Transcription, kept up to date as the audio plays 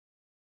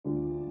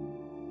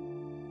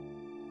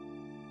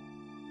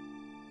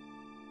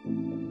So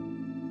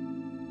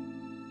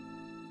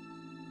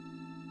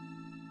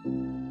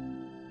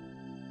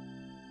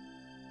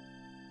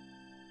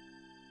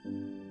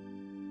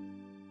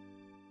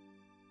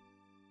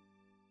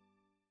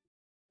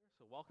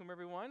welcome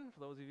everyone. For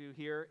those of you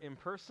here in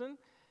person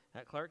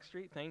at Clark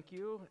Street, thank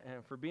you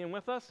for being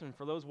with us. And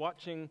for those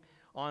watching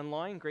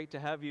online, great to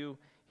have you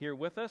here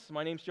with us.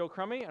 My name's Joe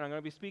Crummey, and I'm going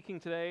to be speaking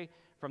today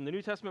from the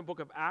New Testament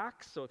book of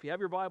Acts. So if you have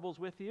your Bibles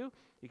with you,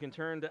 you can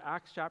turn to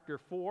Acts chapter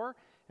 4,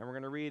 and we're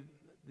going to read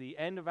the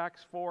end of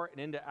Acts 4 and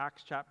into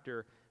Acts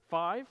chapter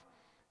 5.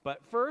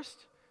 But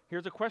first,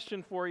 here's a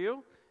question for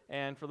you.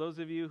 And for those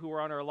of you who are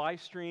on our live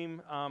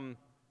stream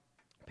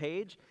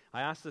page,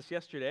 I asked this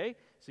yesterday,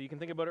 so you can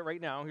think about it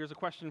right now. Here's a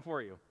question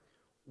for you.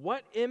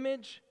 What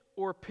image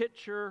or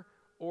picture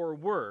or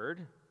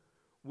word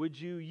would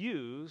you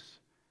use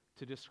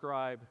to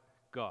describe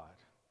God?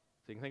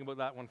 So you can think about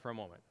that one for a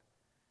moment.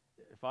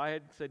 If I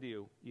had said to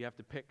you, you have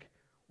to pick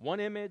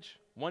one image,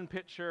 one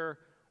picture,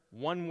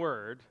 one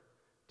word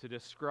to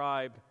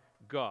describe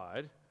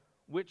God,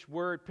 which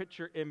word,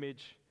 picture,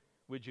 image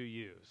would you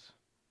use?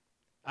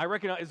 I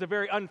recognize it's a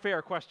very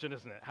unfair question,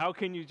 isn't it? How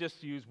can you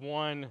just use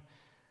one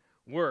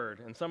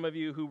word? And some of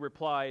you who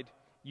replied,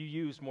 you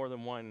used more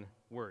than one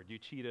word. You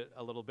cheated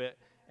a little bit,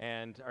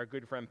 and our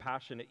good friend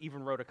Passionate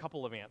even wrote a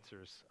couple of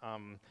answers.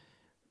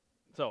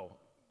 So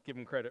give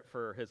him credit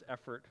for his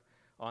effort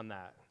on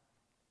that.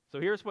 So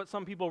here's what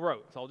some people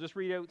wrote. So I'll just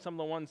read out some of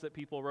the ones that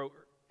people wrote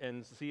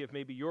and see if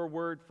maybe your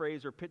word,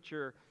 phrase, or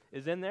picture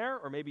is in there,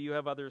 or maybe you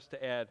have others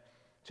to add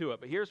to it.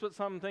 But here's what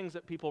some things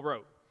that people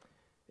wrote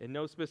in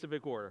no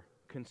specific order.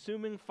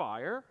 Consuming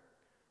fire,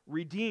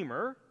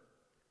 redeemer,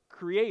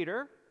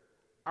 creator,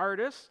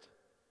 artist,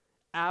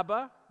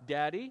 Abba,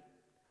 daddy,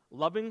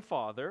 loving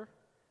father,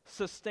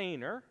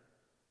 sustainer,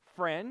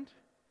 friend,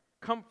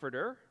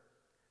 comforter,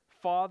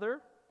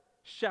 father,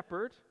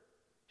 shepherd,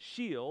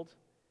 shield,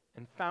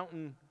 and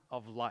fountain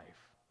of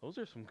life. Those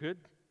are some good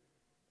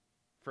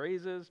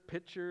phrases,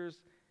 pictures,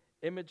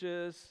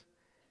 images.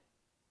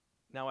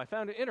 Now, I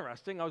found it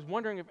interesting. I was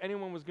wondering if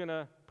anyone was going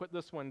to put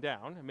this one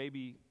down. And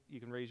maybe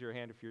you can raise your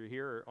hand if you're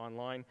here or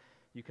online.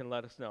 You can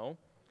let us know.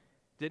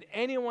 Did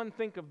anyone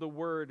think of the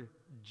word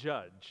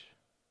judge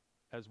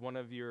as one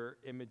of your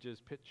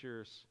images,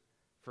 pictures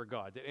for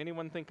God? Did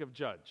anyone think of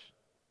judge?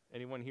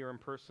 Anyone here in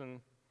person?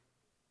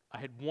 I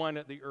had one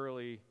at the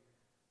early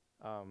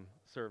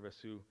service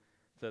who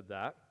said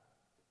that.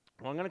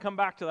 Well, I'm going to come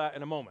back to that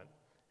in a moment.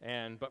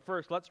 But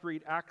first, let's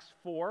read Acts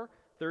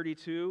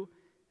 4:32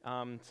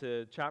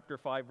 to chapter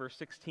 5, verse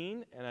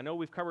 16. And I know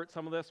we've covered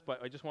some of this,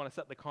 but I just want to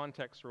set the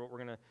context for what we're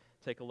going to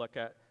take a look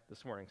at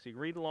this morning. So you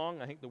can read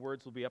along. I think the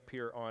words will be up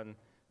here on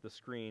the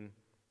screen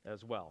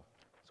as well.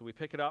 So we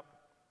pick it up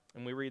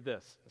and we read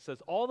this. It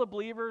says, all the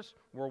believers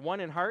were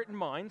one in heart and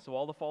mind, so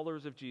all the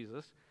followers of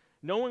Jesus.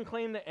 No one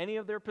claimed that any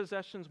of their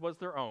possessions was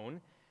their own,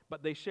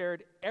 but they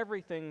shared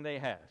everything they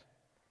had.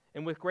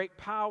 And with great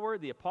power,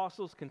 the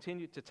apostles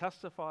continued to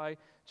testify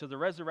to the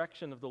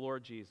resurrection of the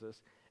Lord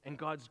Jesus, and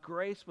God's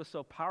grace was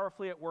so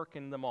powerfully at work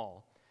in them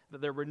all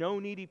that there were no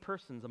needy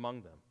persons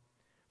among them.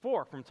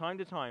 For from time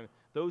to time,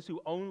 those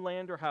who owned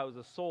land or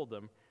houses sold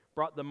them,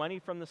 brought the money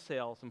from the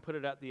sales, and put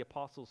it at the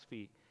apostles'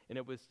 feet, and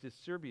it was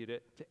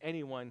distributed to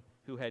anyone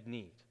who had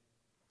need.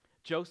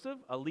 Joseph,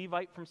 a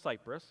Levite from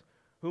Cyprus,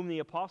 whom the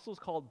apostles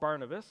called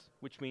Barnabas,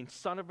 which means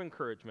son of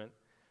encouragement,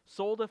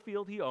 sold a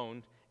field he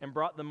owned and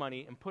brought the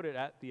money and put it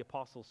at the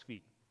apostles'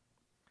 feet.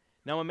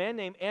 Now a man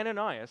named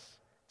Ananias,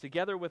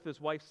 together with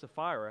his wife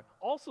Sapphira,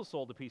 also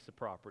sold a piece of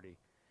property.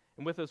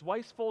 And with his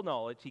wife's full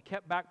knowledge, he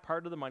kept back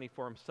part of the money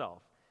for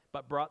himself,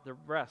 but brought the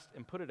rest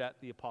and put it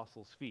at the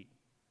apostles' feet.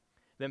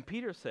 Then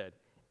Peter said,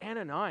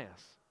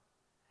 Ananias,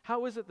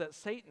 how is it that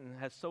Satan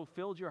has so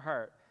filled your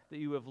heart that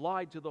you have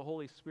lied to the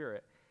Holy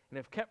Spirit and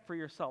have kept for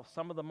yourself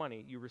some of the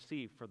money you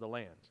received for the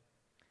land?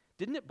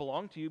 Didn't it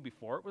belong to you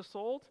before it was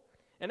sold?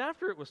 And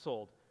after it was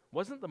sold,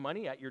 wasn't the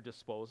money at your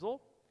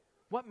disposal?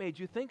 What made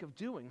you think of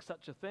doing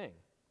such a thing?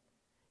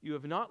 You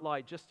have not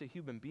lied just to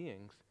human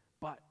beings,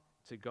 but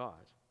to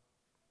God.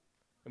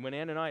 And when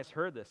Ananias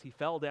heard this, he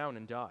fell down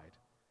and died.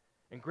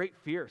 And great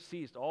fear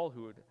seized all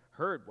who had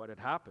heard what had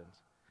happened.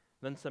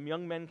 Then some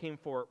young men came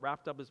forward,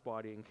 wrapped up his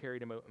body, and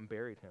carried him out and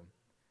buried him.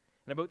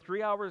 And about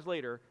 3 hours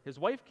later, his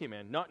wife came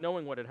in, not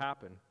knowing what had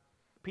happened.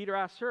 Peter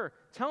asked her,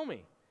 tell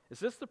me, is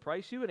this the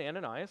price you and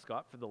Ananias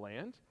got for the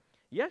land?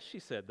 Yes, she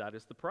said, that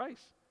is the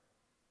price.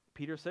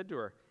 Peter said to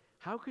her,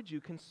 how could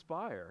you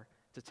conspire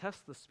to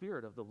test the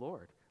Spirit of the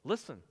Lord?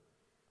 Listen,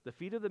 the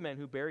feet of the men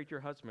who buried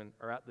your husband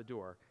are at the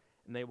door,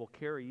 and they will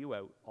carry you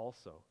out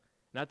also.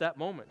 And at that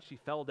moment, she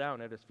fell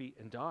down at his feet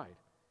and died.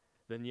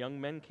 Then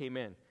young men came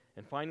in,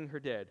 and finding her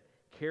dead,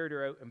 carried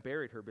her out and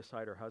buried her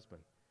beside her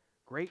husband.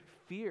 Great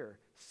fear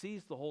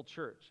seized the whole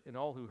church and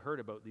all who heard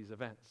about these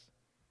events.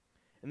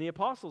 And the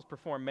apostles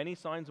performed many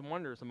signs and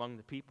wonders among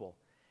the people.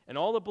 And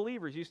all the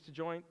believers used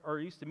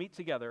to meet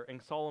together in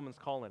Solomon's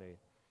colonnade.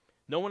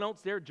 No one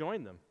else dared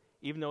join them,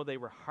 even though they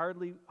were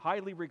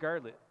highly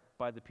regarded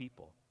by the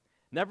people.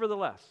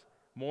 Nevertheless,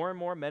 more and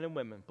more men and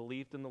women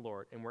believed in the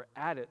Lord and were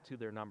added to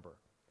their number.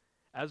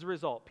 As a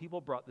result,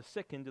 people brought the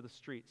sick into the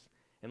streets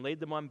and laid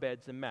them on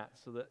beds and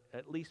mats so that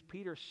at least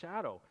Peter's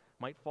shadow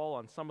might fall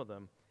on some of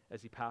them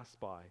as he passed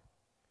by.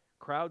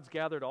 Crowds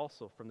gathered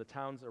also from the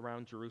towns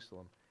around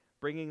Jerusalem,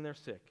 bringing their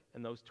sick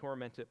and those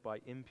tormented by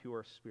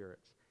impure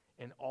spirits,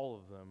 and all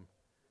of them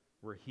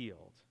were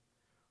healed.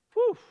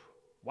 Whew!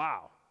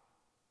 Wow.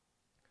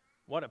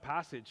 What a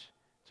passage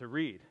to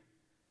read.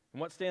 And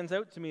what stands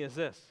out to me is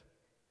this: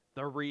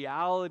 the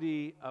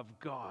reality of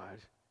God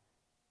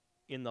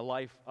in the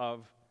life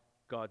of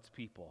God's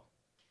people.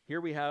 Here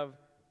we have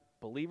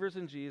believers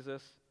in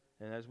Jesus,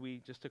 and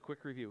just a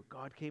quick review,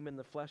 God came in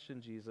the flesh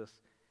in Jesus.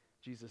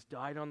 Jesus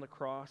died on the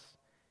cross.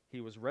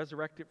 He was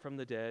resurrected from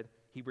the dead.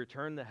 He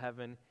returned to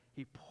heaven.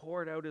 He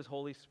poured out his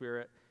Holy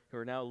Spirit, who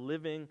are now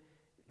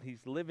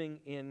he's living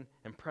in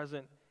and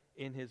present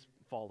in his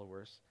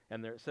followers.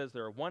 And it says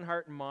they're one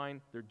heart and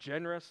mind. They're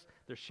generous.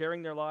 They're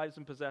sharing their lives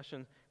and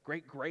possessions.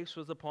 Great grace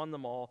was upon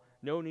them all.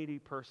 No needy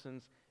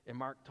persons. And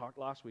Mark talked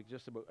last week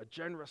just about a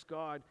generous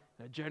God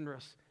and a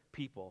generous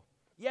people.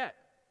 Yet,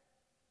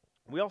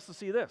 we also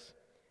see this.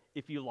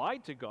 If you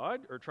lied to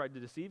God or tried to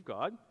deceive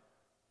God,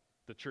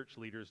 the church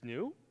leaders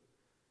knew.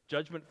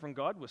 Judgment from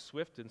God was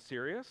swift and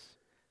serious.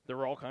 There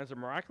were all kinds of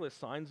miraculous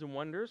signs and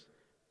wonders.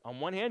 On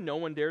one hand, no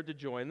one dared to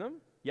join them,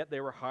 yet they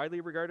were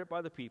highly regarded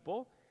by the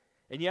people.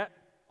 And yet,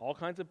 all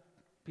kinds of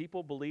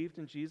people believed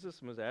in Jesus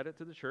and was added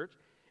to the church.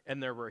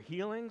 And there were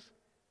healings.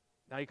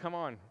 Now, come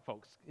on,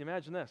 folks.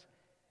 Imagine this.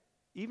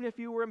 Even if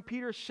you were in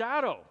Peter's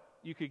shadow,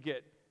 you could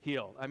get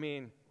healed. I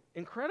mean,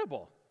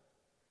 incredible.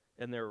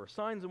 And there were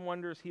signs and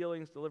wonders,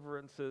 healings,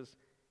 deliverances,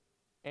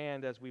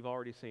 and as we've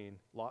already seen,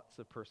 lots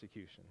of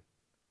persecution.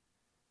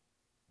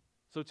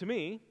 So to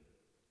me,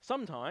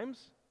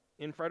 sometimes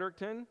in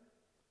Fredericton,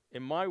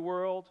 in my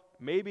world,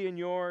 maybe in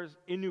yours,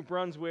 in New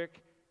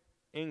Brunswick,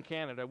 in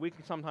Canada, we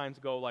can sometimes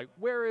go like,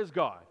 where is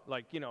God?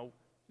 Like,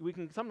 we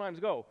can sometimes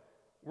go.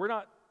 We're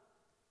not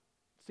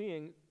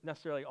seeing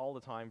necessarily all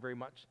the time very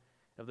much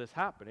of this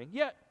happening.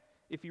 Yet,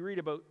 if you read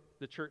about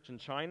the church in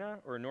China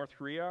or in North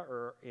Korea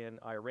or in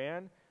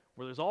Iran,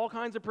 where there's all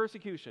kinds of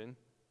persecution,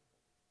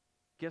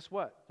 guess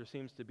what? There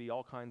seems to be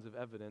all kinds of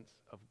evidence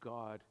of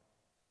God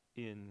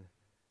in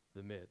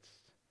the midst.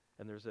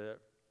 And there's an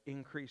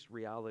increased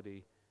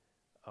reality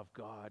of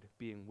God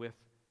being with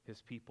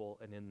his people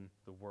and in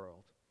the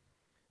world.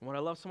 And what I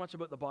love so much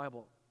about the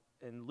Bible,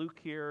 and Luke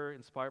here,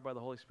 inspired by the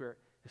Holy Spirit,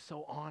 is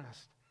so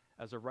honest.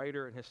 As a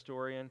writer and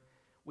historian,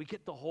 we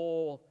get the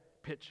whole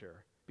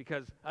picture.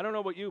 Because I don't know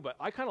about you, but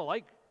I kind of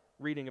like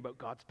reading about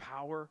God's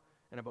power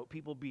and about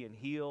people being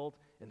healed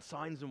and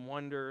signs and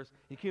wonders.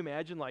 And can you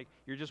imagine, like,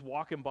 you're just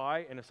walking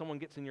by, and if someone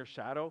gets in your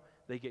shadow,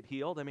 they get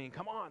healed? I mean,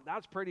 come on,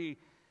 that's pretty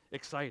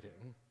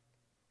exciting.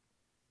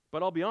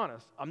 But I'll be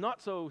honest, I'm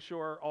not so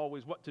sure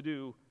always what to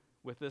do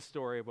with this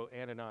story about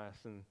Ananias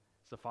and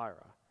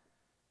Sapphira.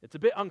 It's a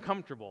bit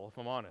uncomfortable, if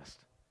I'm honest.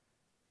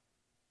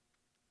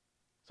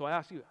 So I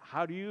ask you,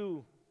 how do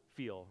you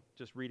feel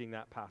just reading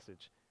that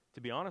passage?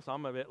 To be honest,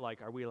 I'm a bit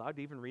like, are we allowed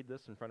to even read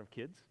this in front of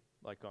kids?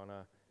 Like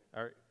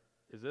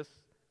this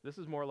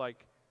is more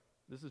like,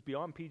 this is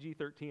beyond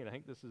PG-13. I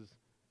think this is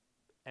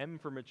M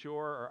for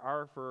mature or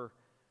R for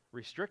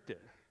restricted.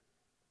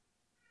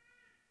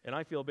 And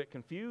I feel a bit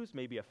confused,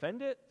 maybe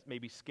offended,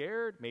 maybe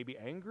scared, maybe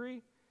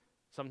angry.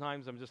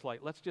 Sometimes I'm just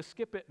like, let's just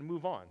skip it and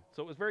move on.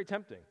 So it was very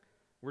tempting.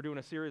 We're doing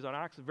a series on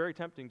Acts. It's very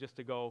tempting just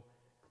to go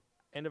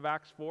end of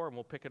Acts 4, and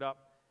we'll pick it up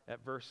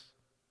at verse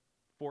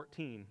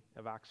 14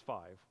 of Acts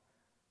 5.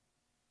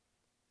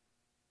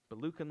 But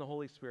Luke and the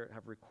Holy Spirit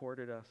have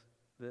recorded us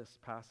this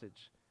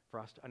passage for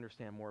us to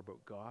understand more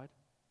about God,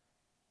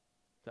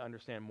 to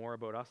understand more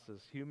about us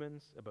as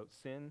humans, about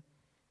sin,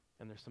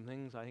 and there's some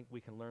things I think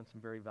we can learn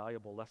some very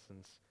valuable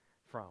lessons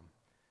from.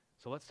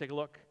 So let's take a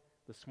look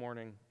this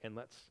morning, and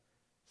let's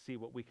see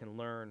what we can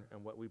learn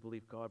and what we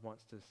believe God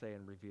wants to say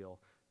and reveal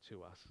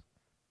to us.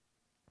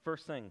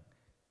 First thing,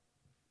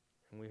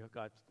 and we've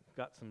got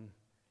some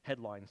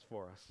headlines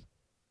for us.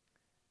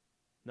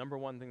 Number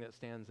one thing that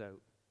stands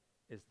out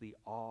is the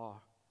awe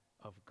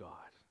of God.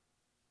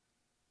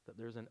 That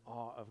there's an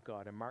awe of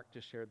God. And Mark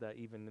just shared that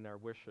even in our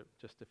worship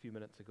just a few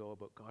minutes ago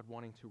about God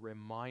wanting to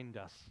remind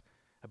us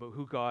about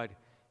who God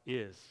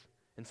is.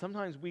 And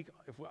sometimes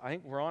I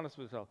think we're honest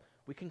with ourselves,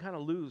 we can kind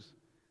of lose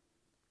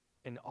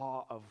an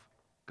awe of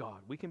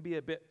God. We can be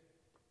a bit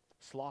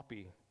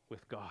sloppy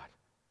with God.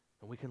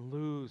 And we can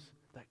lose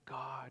that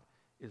God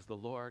is the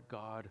Lord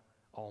God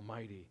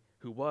Almighty,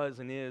 who was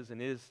and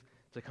is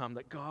to come.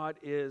 That God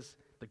is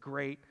the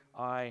great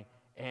I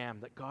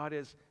am. That God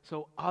is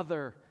so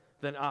other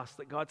than us.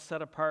 That God's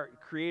set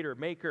apart, creator,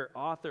 maker,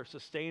 author,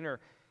 sustainer.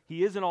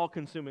 He is an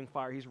all-consuming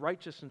fire. He's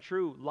righteous and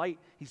true, light.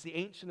 He's the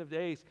Ancient of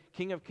Days,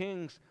 King of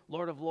Kings,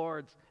 Lord of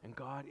Lords. And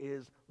God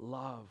is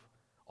love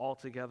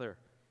altogether.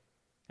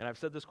 And I've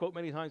said this quote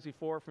many times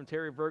before from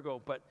Terry Virgo,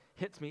 but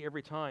hits me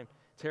every time.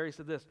 Terry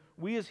said this: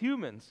 we as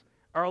humans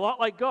are a lot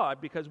like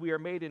God because we are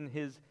made in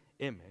his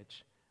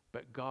image,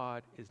 but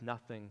God is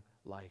nothing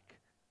like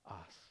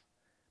us.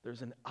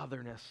 There's an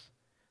otherness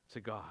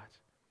to God.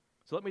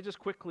 So let me just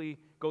quickly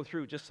go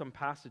through just some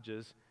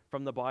passages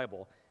from the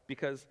Bible,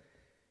 because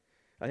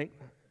I think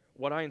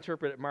what I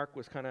interpreted Mark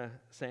was kind of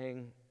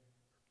saying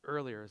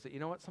earlier is that, you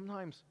know what,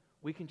 sometimes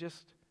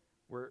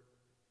we're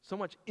so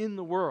much in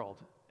the world,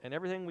 and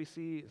everything we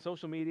see,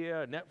 social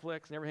media,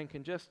 Netflix, and everything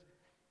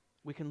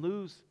we can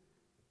lose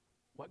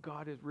what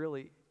God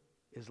really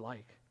is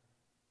like.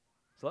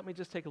 So let me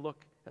just take a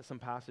look at some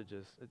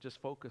passages that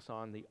just focus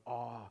on the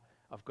awe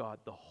of God,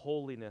 the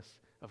holiness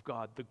of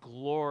God, the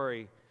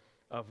glory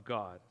of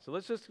God. So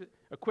let's just,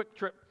 a quick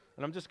trip,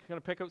 and I'm just going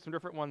to pick out some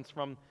different ones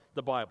from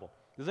the Bible.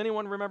 Does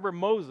anyone remember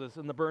Moses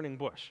in the burning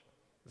bush?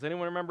 Does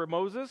anyone remember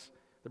Moses,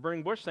 the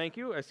burning bush? Thank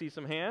you. I see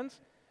some hands.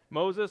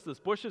 Moses, this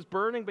bush is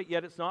burning, but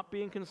yet it's not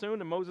being consumed.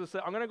 And Moses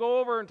said, I'm going to go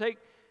over and take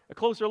a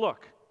closer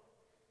look.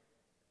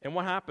 And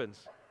what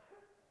happens?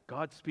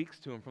 God speaks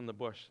to him from the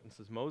bush and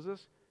says,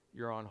 Moses,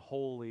 you're on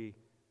holy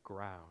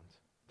ground.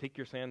 Take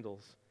your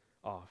sandals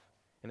off.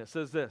 And it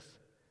says this,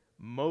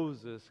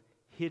 Moses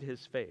hid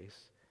his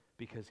face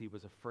because he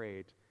was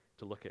afraid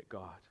to look at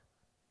God.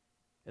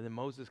 And then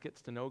Moses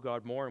gets to know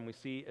God more, and we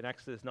see in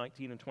Exodus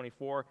 19 and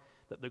 24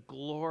 that the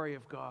glory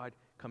of God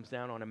comes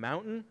down on a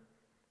mountain,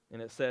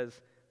 and it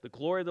says, the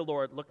glory of the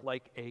Lord looked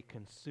like a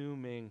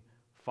consuming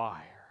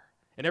fire.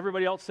 And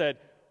everybody else said,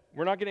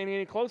 we're not getting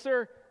any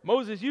closer.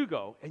 Moses, you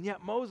go. And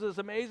yet Moses,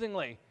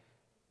 amazingly,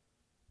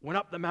 went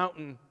up the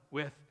mountain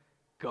with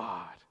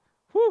God.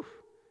 Whew!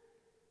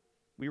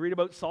 We read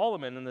about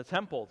Solomon and the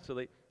temple. So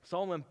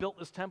Solomon built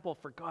this temple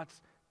for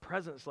God's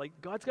presence. Like,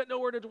 God's got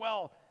nowhere to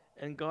dwell.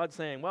 And God's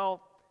saying,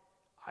 well,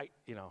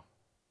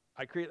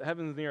 I create the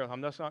heavens and the earth.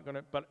 I'm just not going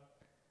to, but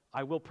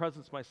I will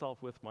presence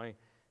myself with my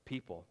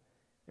people.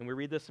 And we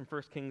read this in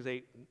 1 Kings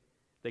 8.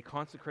 They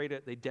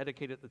consecrated, they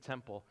dedicated the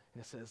temple,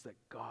 and it says that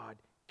God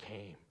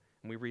came.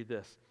 And we read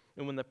this.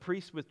 And when the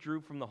priests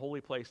withdrew from the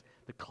holy place,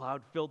 the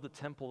cloud filled the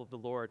temple of the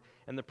Lord.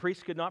 And the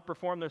priests could not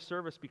perform their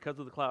service because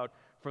of the cloud,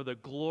 for the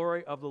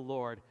glory of the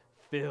Lord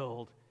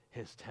filled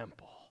his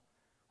temple.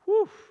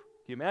 Whew! Can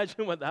you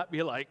imagine what that'd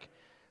be like?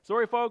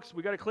 Sorry, folks,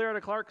 we got to clear out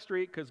of Clark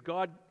Street because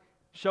God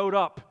showed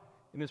up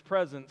in his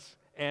presence,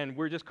 and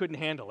we just couldn't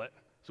handle it.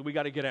 So we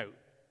got to get out.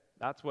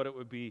 That's what it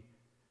would be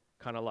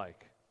kind of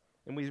like.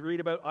 And we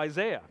read about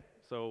Isaiah.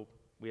 So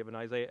we have an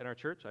Isaiah in our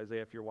church.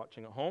 Isaiah, if you're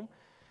watching at home.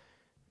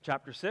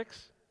 Chapter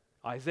 6,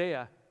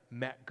 Isaiah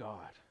met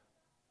God.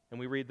 And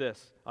we read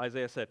this.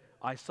 Isaiah said,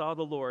 I saw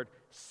the Lord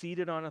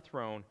seated on a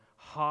throne,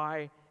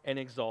 high and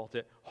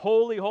exalted.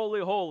 Holy, holy,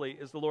 holy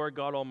is the Lord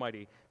God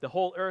Almighty. The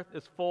whole earth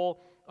is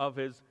full of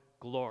his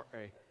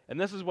glory. And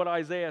this is what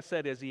Isaiah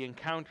said as he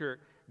encountered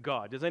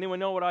God. Does anyone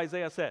know what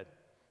Isaiah said?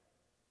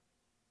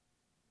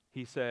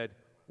 He said,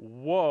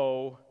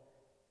 woe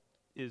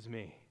is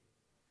me.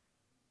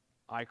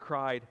 I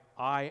cried,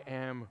 I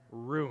am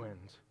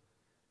ruined,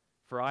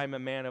 for I am a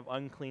man of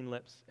unclean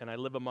lips, and I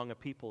live among a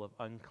people of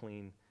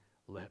unclean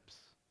lips.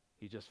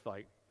 He just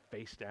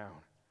face down.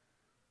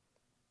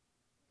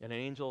 And an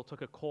angel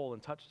took a coal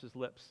and touched his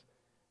lips.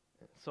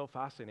 It's so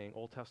fascinating,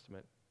 Old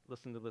Testament.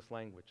 Listen to this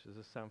language. Does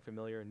this sound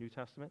familiar in New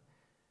Testament?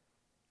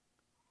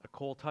 A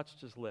coal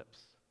touched his lips,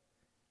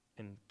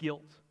 and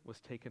guilt was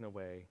taken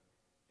away,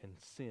 and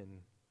sin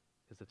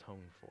is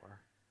atoned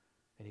for.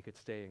 And he could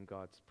stay in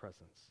God's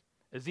presence.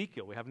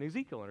 Ezekiel, we have an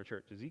Ezekiel in our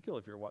church. Ezekiel,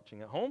 if you're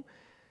watching at home,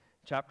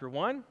 chapter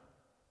 1,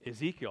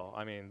 Ezekiel.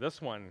 I mean,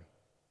 this one,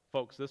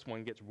 folks, this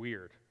one gets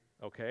weird,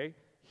 okay?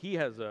 He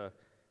has a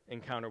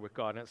encounter with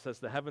God, and it says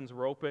the heavens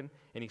were open,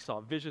 and he saw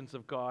visions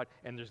of God,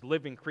 and there's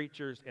living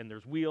creatures, and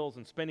there's wheels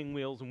and spinning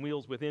wheels and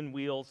wheels within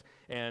wheels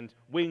and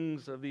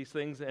wings of these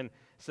things, and it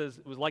says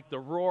it was like the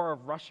roar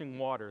of rushing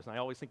waters. And I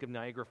always think of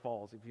Niagara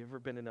Falls. If you've ever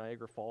been to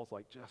Niagara Falls,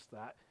 like just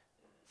that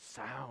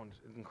sound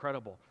is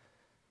incredible.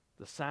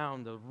 The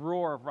sound, the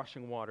roar of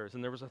rushing waters.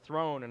 And there was a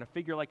throne and a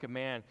figure like a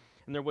man,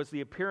 and there was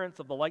the appearance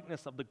of the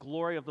likeness of the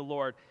glory of the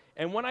Lord.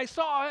 And when I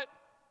saw it,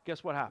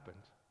 guess what happened?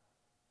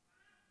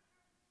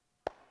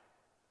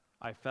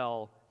 I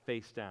fell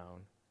face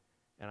down,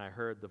 and I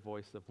heard the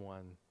voice of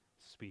one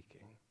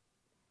speaking.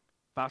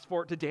 Fast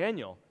forward to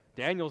Daniel.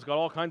 Daniel's got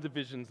all kinds of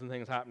visions and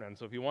things happening.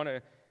 So if you want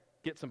to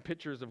get some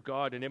pictures of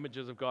God and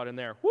images of God in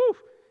there, whew,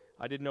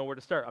 I didn't know where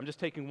to start. I'm just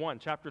taking one.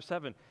 Chapter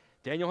 7.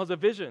 Daniel has a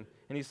vision,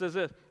 and he says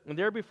this, and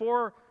there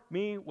before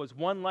me was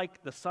one like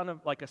a son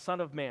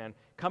of man,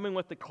 coming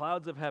with the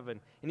clouds of heaven.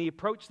 And he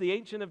approached the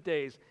Ancient of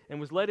Days and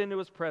was led into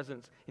his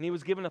presence. And he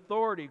was given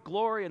authority,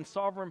 glory, and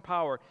sovereign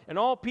power. And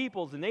all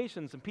peoples and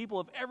nations and people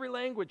of every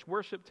language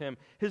worshipped him.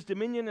 His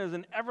dominion is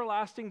an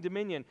everlasting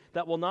dominion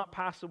that will not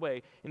pass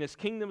away, and his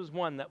kingdom is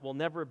one that will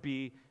never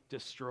be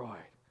destroyed.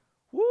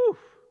 Woo!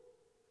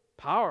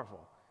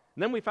 Powerful.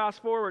 And then we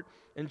fast forward,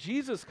 and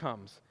Jesus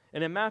comes.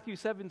 And in Matthew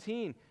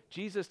 17,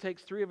 Jesus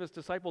takes 3 of his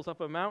disciples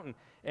up a mountain,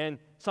 and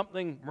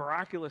something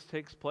miraculous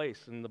takes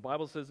place. And the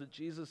Bible says that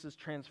Jesus is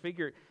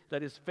transfigured,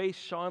 that his face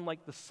shone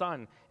like the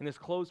sun, and his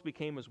clothes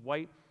became as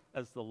white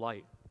as the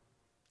light.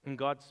 And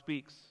God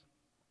speaks.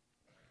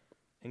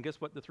 And guess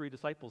what the 3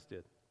 disciples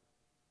did?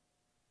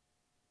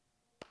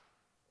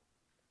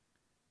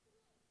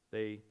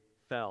 They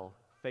fell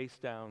face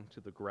down to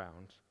the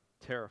ground,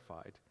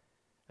 terrified.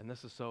 And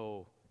this is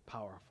so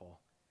powerful.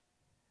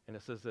 And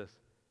it says this,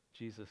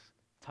 Jesus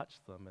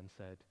touched them and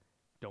said,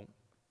 don't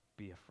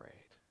be afraid.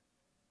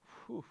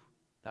 Whew,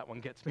 that one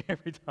gets me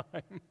every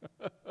time.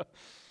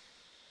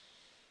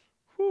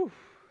 Whew.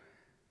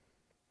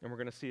 And we're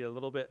going to see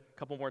a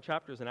couple more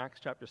chapters in Acts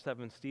chapter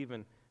 7.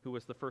 Stephen, who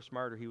was the first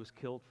martyr, he was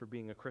killed for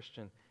being a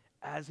Christian.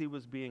 As he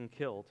was being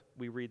killed,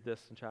 we read this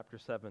in chapter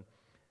 7.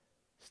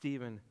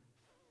 Stephen,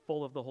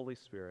 full of the Holy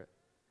Spirit,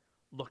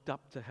 looked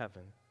up to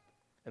heaven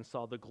and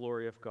saw the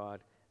glory of God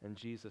and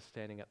Jesus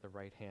standing at the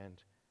right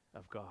hand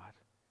of God.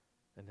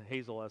 And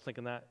Hazel, I was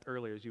thinking that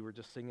earlier as you were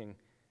just singing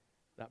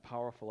that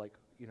powerful,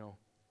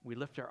 we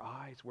lift our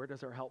eyes. Where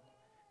does our help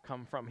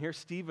come from? Here's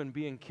Stephen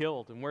being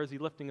killed, and where is he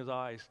lifting his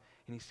eyes?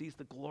 And he sees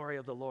the glory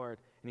of the Lord,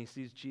 and he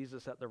sees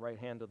Jesus at the right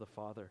hand of the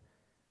Father.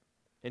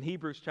 In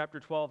Hebrews chapter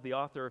 12, the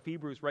author of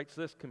Hebrews writes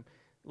this,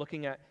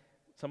 looking at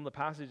some of the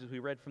passages we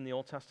read from the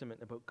Old Testament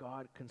about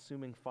God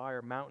consuming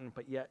fire, mountain,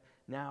 but yet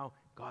now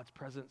God's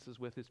presence is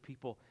with his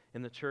people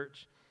in the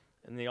church.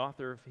 And the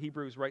author of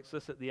Hebrews writes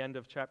this at the end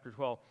of chapter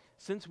 12.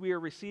 Since we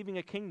are receiving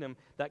a kingdom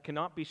that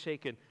cannot be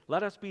shaken,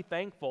 let us be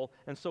thankful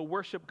and so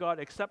worship God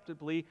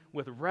acceptably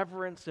with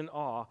reverence and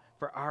awe,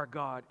 for our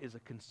God is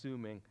a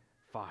consuming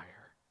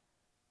fire.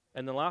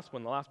 And the last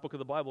book of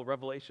the Bible,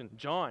 Revelation,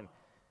 John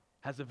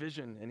has a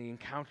vision and he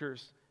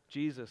encounters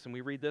Jesus. And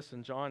we read this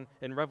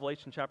in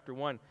Revelation chapter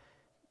 1.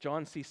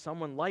 John sees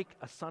someone like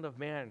a son of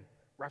man,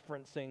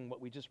 referencing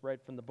what we just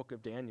read from the book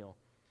of Daniel.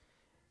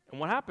 And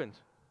what happened?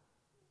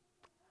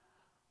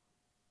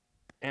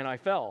 And I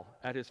fell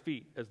at his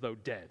feet as though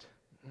dead.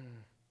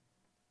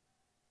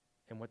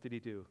 And what did he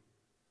do?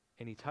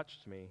 And he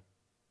touched me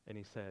and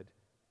he said,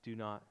 do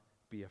not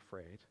be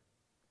afraid.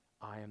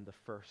 I am the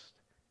first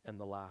and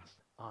the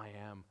last. I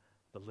am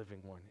the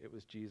living one. It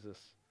was Jesus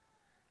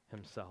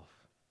himself.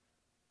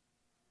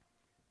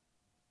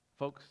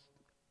 Folks,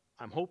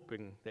 I'm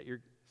hoping that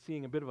you're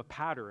seeing a bit of a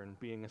pattern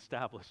being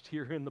established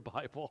here in the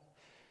Bible.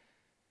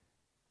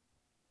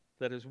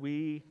 That as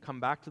we come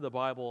back to the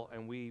Bible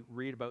and we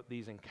read about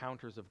these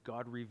encounters of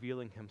God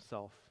revealing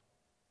himself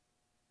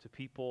to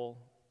people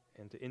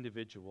and to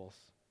individuals,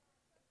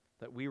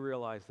 that we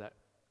realize that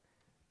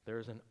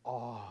there's an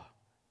awe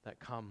that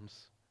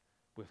comes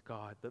with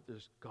God, that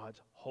there's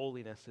God's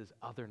holiness, his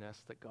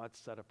otherness, that God's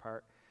set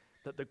apart,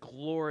 that the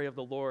glory of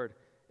the Lord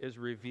is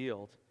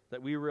revealed,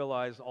 that we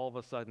realize all of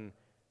a sudden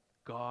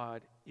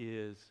God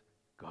is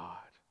God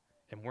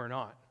and we're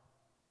not.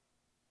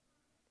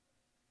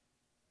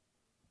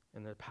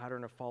 And the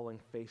pattern of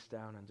falling face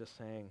down and just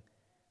saying,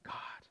 God,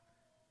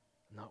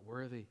 I'm not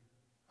worthy.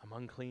 I'm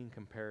unclean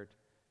compared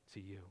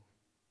to you.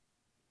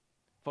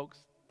 Folks,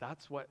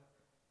 that's what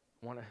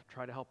I want to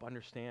try to help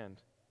understand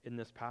in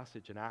this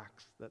passage in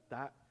Acts,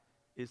 that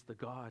is the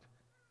God.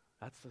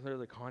 That's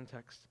the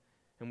context.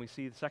 And we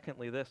see,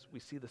 secondly, we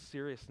see the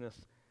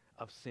seriousness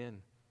of sin.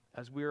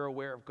 As we are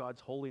aware of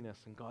God's holiness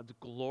and God's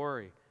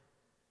glory,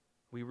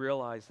 we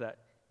realize that,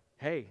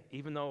 hey,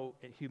 even though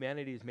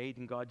humanity is made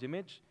in God's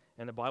image,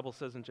 and the Bible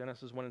says in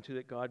Genesis 1 and 2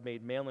 that God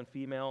made male and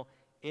female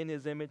in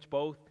his image,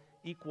 both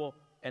equal,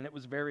 and it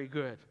was very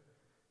good.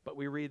 But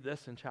we read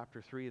this in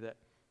chapter 3 that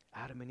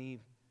Adam and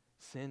Eve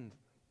sinned,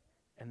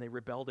 and they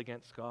rebelled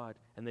against God,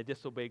 and they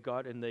disobeyed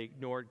God, and they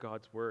ignored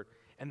God's word.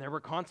 And there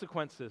were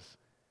consequences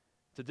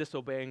to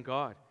disobeying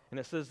God. And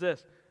it says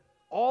this,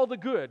 all the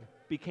good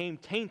became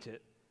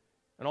tainted,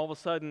 and all of a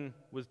sudden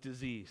was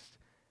diseased.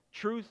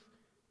 Truth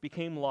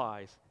became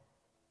lies.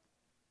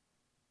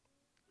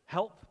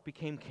 Health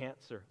became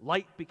cancer.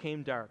 Light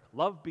became dark.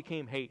 Love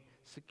became hate.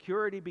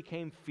 Security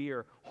became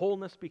fear.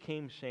 Wholeness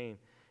became shame.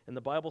 And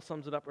the Bible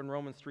sums it up in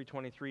Romans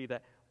 3:23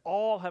 that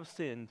all have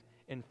sinned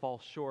and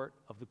fall short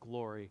of the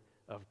glory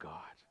of God.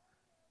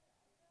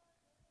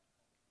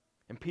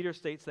 And Peter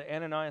states that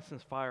Ananias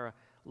and Sapphira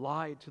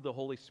lied to the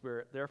Holy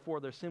Spirit. Therefore,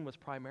 their sin was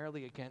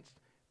primarily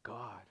against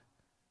God.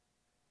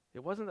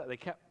 It wasn't that they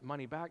kept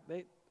money back.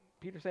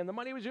 Peter's saying the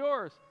money was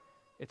yours.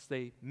 It's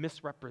they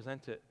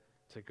misrepresent it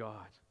to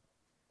God.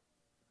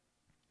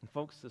 And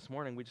folks, this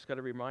morning we just got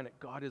to be reminded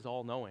God is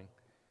all-knowing.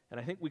 And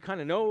I think we kind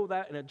of know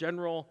that in a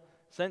general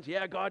sense.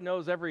 Yeah, God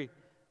knows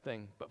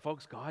everything. But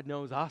folks, God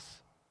knows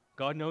us.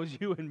 God knows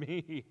you and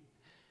me.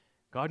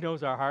 God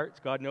knows our hearts.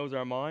 God knows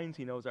our minds.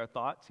 He knows our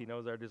thoughts. He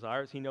knows our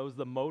desires. He knows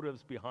the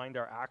motives behind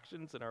our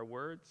actions and our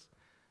words.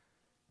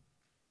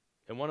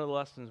 And one of the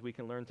lessons we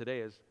can learn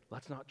today is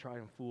let's not try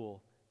and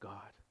fool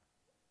God.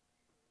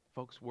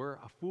 Folks, we're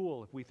a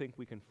fool if we think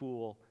we can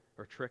fool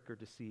or trick or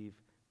deceive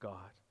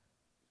God.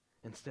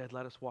 Instead,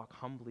 let us walk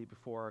humbly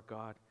before our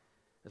God,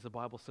 as the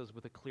Bible says,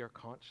 with a clear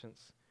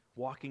conscience,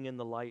 walking in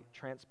the light,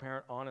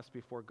 transparent, honest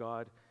before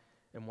God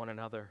and one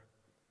another.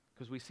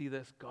 Because we see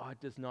this, God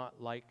does not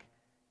like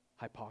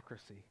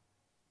hypocrisy.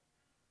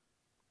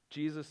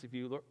 Jesus, if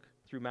you look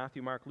through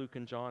Matthew, Mark, Luke,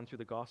 and John, through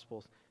the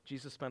Gospels,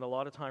 Jesus spent a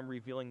lot of time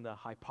revealing the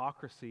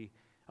hypocrisy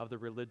of the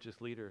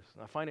religious leaders.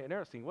 And I find it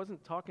interesting. He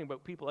wasn't talking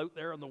about people out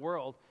there in the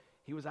world.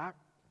 He was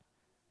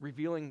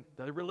revealing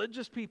the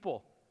religious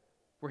people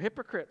were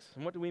hypocrites.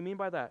 And what do we mean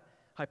by that?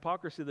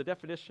 Hypocrisy, the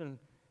definition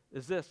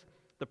is this: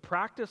 the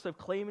practice of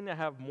claiming to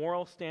have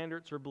moral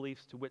standards or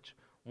beliefs to which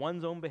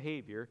One's own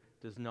behavior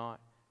does not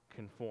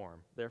conform.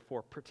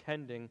 Therefore,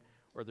 pretending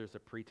or there's a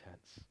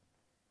pretense.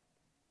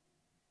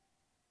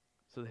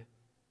 So the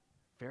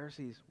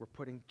Pharisees were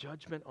putting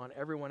judgment on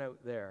everyone out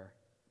there,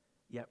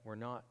 yet were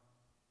not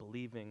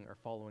believing or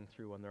following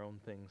through on their own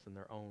things and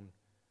their own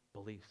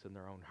beliefs in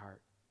their own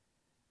heart.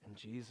 And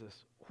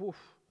Jesus,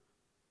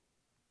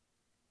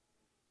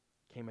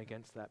 came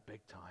against that big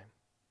time.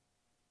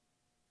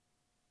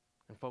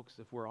 And folks,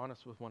 if we're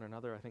honest with one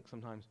another, I think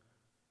sometimes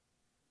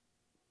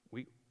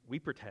we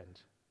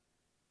pretend.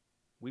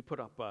 We put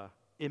up an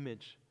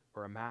image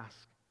or a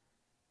mask.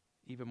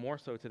 Even more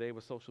so today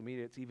with social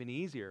media, it's even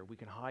easier. We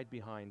can hide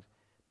behind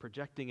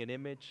projecting an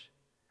image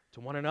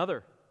to one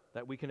another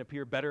that we can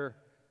appear better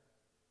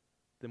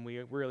than we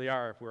really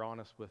are if we're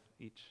honest with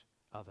each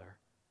other.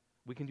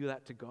 We can do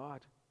that to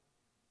God.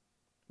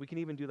 We can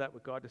even do that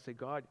with God to say,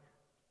 God,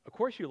 of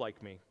course you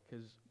like me,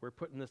 because we're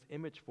putting this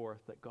image forth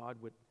that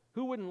God would.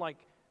 Who wouldn't like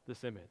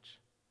this image?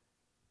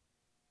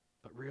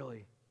 But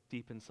really,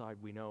 deep inside,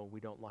 we know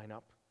we don't line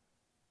up.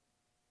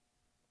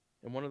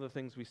 And one of the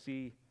things we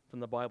see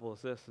from the Bible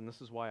is this, and this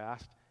is why I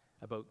asked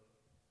about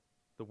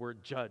the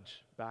word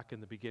judge back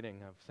in the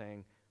beginning of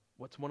saying,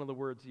 what's one of the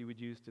words you would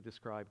use to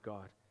describe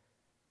God?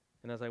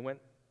 And as I went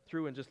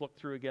through and just looked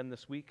through again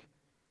this week,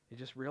 I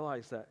just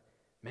realized that,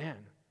 man,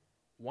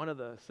 one of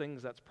the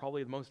things that's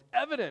probably the most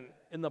evident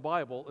in the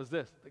Bible is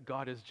this, that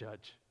God is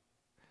judge.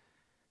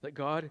 That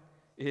God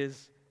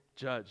is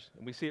judge.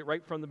 And we see it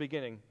right from the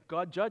beginning.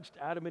 God judged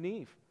Adam and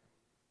Eve.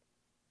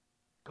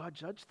 God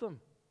judged them.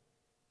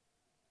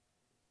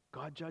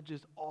 God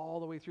judges all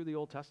the way through the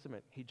Old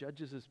Testament. He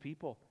judges his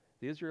people,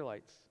 the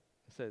Israelites.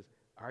 He says,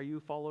 are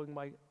you following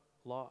my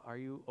law? Are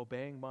you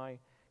obeying my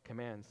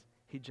commands?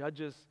 He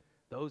judges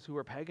those who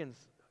are pagans,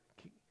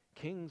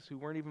 kings who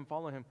weren't even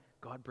following him.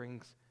 God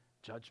brings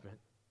judgment.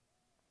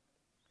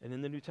 And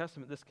in the New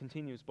Testament, this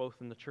continues both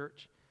in the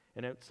church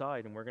and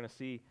outside. And we're going to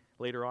see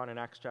later on in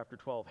Acts chapter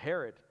 12,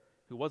 Herod,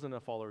 who wasn't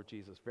a follower of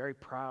Jesus, very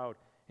proud,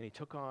 and he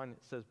took on,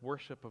 it says,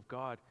 worship of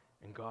God,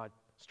 and God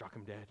struck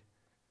him dead.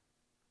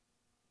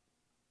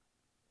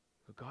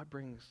 So God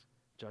brings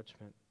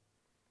judgment.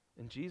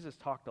 And Jesus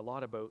talked a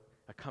lot about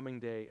a coming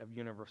day of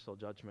universal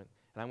judgment.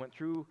 And I went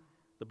through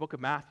the book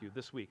of Matthew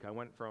this week. I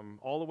went from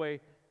all the way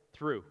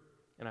through,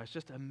 and I was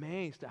just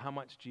amazed at how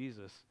much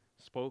Jesus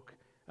spoke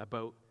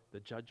about the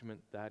judgment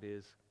that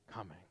is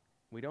coming.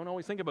 We don't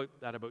always think about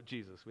that about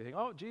Jesus. We think,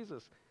 oh,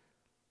 Jesus,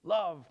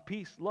 love,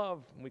 peace,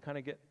 love. And we kind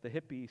of get the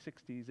hippie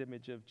 60s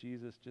image of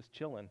Jesus just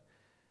chilling.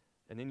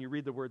 And then you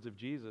read the words of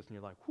Jesus and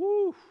you're like,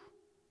 whoo!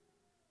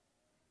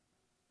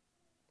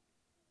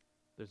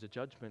 There's a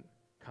judgment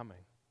coming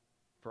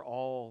for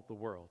all the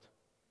world,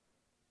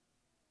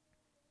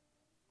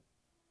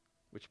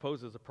 which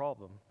poses a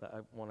problem that I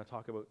want to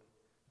talk about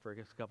for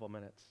just a couple of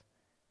minutes.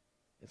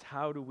 It's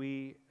how do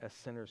we, as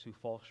sinners who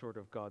fall short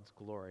of God's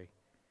glory,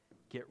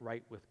 get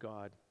right with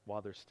God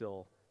while there's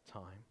still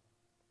time?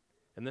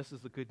 And this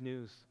is the good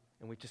news,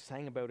 and we just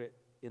sang about it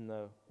in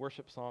the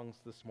worship songs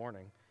this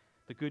morning.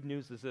 The good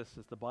news is this,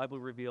 is the Bible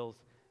reveals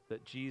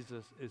that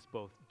Jesus is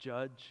both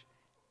judge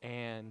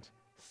and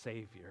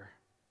Savior.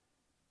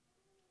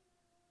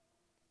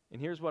 And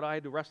here's what I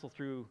had to wrestle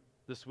through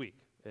this week.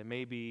 And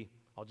maybe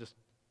I'll just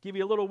give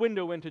you a little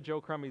window into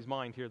Joe Crummey's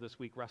mind here this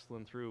week,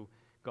 wrestling through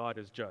God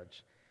as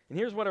judge. And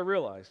here's what I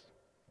realized.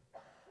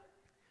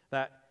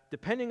 That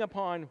depending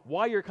upon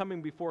why you're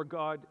coming before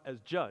God as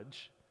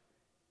judge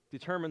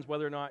determines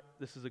whether or not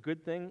this is a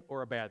good thing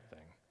or a bad thing.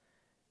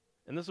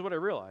 And this is what I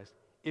realized.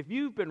 If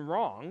you've been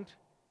wronged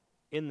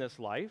in this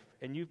life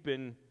and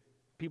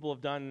people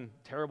have done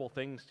terrible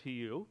things to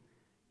you,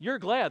 you're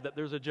glad that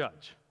there's a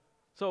judge.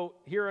 So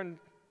here on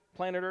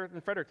planet Earth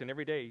in Fredericton,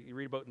 every day you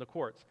read about in the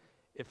courts,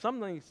 if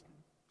somebody's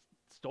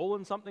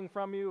stolen something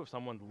from you, if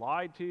someone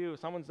lied to you, if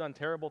someone's done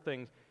terrible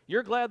things,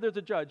 you're glad there's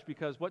a judge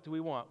because what do we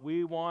want?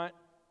 We want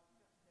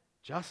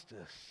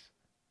justice.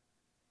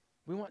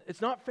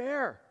 It's not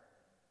fair.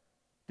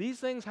 These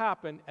things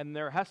happen and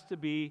there has to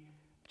be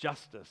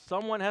justice.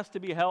 Someone has to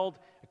be held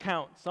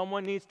account.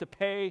 Someone needs to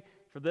pay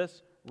for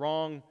this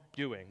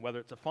wrongdoing, whether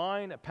it's a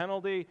fine, a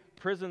penalty,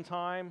 prison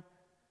time.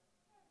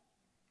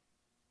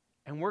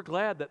 And we're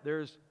glad that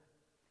there's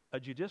a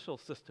judicial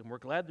system. We're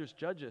glad there's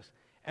judges.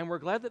 And we're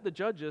glad that the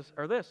judges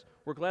are this.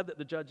 We're glad that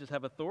the judges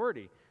have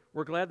authority.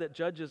 We're glad that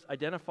judges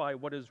identify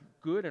what is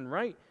good and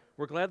right.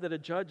 We're glad that a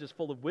judge is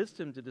full of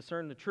wisdom to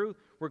discern the truth.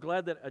 We're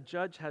glad that a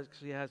judge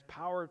has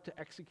power to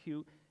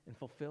execute and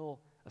fulfill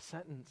a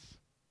sentence.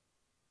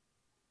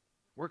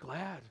 We're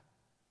glad.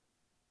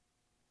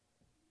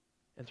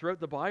 And throughout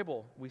the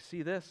Bible, we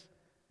see this,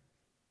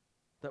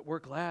 that we're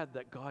glad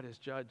that God is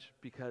judge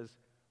because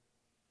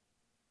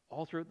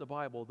all throughout the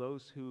Bible,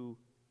 those who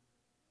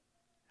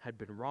had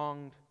been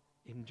wronged,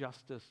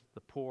 injustice,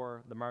 the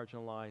poor, the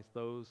marginalized,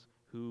 those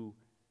who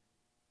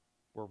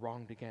were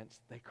wronged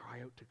against, they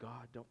cry out to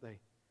God, don't they?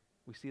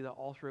 We see that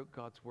all throughout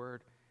God's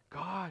word.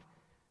 God,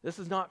 This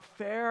is not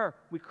fair.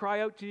 We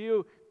cry out to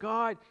you,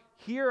 God,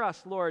 hear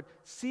us, Lord.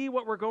 See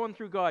what we're going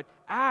through, God.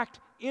 Act,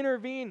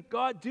 intervene.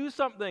 God, do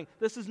something.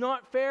 This is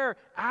not fair.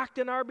 Act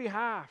in our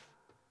behalf.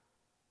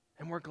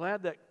 And we're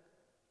glad that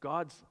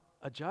God's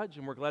a judge,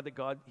 and we're glad that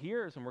God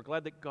hears, and we're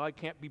glad that God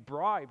can't be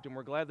bribed, and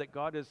we're glad that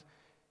God is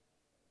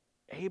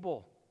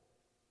able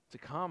to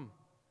come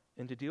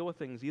and to deal with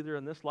things either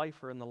in this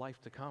life or in the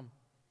life to come.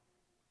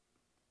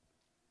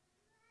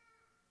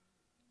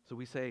 So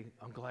we say,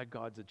 I'm glad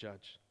God's a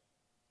judge.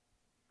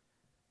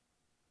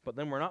 But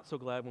then we're not so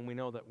glad when we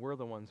know that we're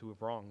the ones who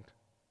have wronged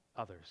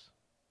others.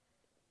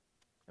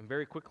 And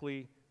very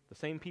quickly, the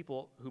same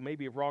people who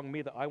maybe have wronged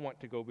me that I want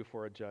to go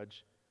before a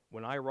judge,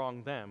 when I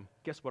wrong them,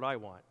 guess what I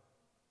want?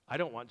 I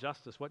don't want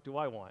justice. What do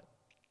I want?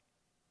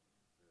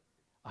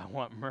 I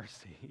want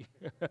mercy.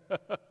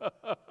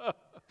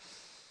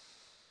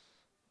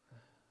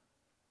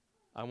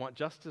 I want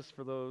justice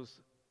for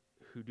those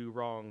who do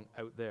wrong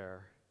out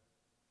there,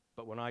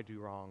 but when I do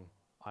wrong,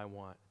 I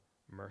want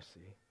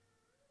mercy.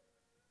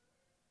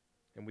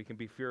 And we can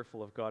be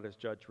fearful of God as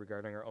judge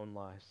regarding our own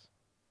lives.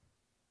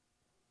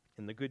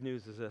 And the good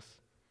news is this,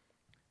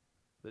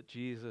 that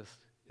Jesus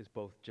is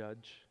both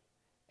judge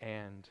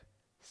and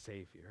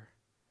Savior.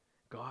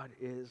 God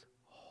is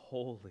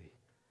holy.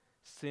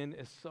 Sin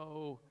is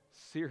so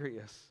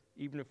serious,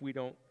 even if we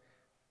don't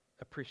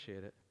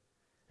appreciate it.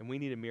 And we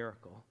need a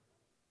miracle.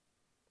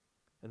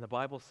 And the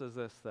Bible says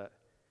this, that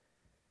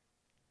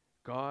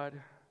God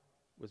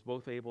was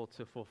both able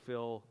to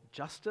fulfill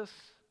justice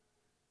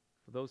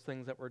for those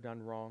things that were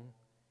done wrong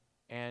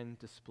and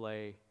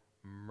display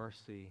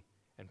mercy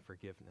and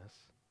forgiveness.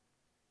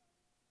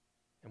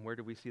 And where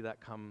do we see that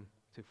come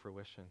to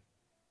fruition?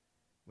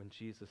 When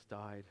Jesus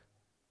died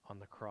on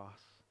the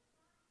cross.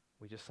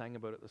 We just sang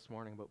about it this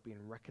morning, about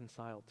being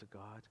reconciled to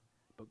God,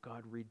 about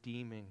God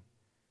redeeming.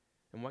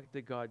 And what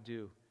did God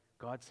do?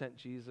 God sent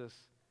Jesus.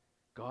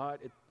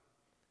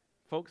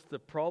 Folks, the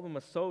problem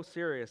was so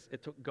serious,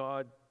 it took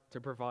God to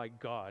provide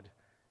God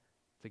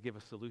to give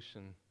a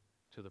solution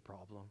to the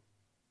problem.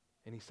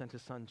 And he sent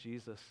his son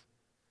Jesus,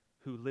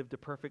 who lived a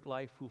perfect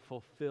life, who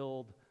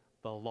fulfilled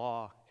the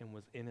law and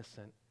was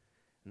innocent.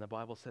 And the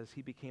Bible says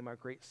he became our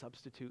great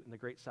substitute and the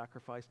great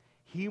sacrifice.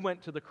 He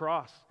went to the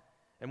cross.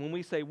 And when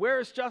we say, where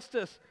is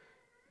justice?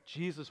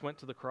 Jesus went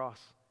to the cross.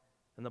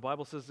 And the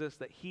Bible says this,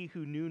 that he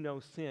who knew no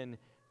sin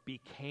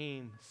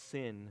became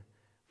sin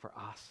for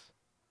us.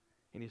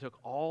 And he took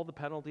all the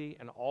penalty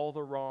and all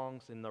the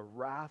wrongs in the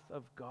wrath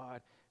of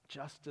God.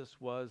 Justice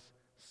was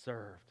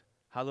served.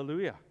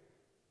 Hallelujah.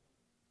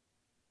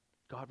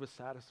 God was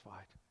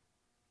satisfied.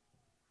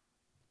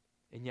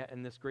 And yet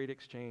in this great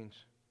exchange,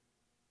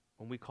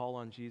 when we call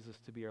on Jesus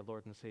to be our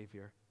Lord and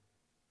Savior,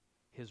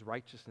 his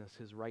righteousness,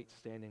 his right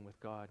standing with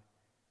God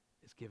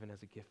is given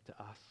as a gift to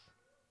us.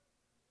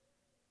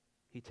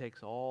 He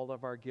takes all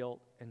of our guilt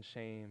and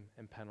shame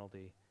and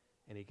penalty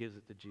and he gives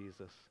it to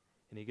Jesus.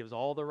 And he gives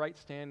all the right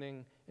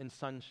standing and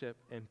sonship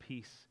and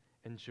peace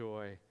and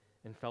joy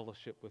and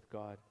fellowship with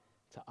God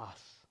to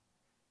us.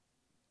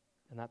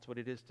 And that's what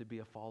it is to be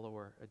a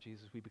follower of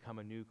Jesus. We become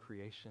a new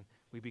creation.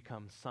 We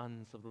become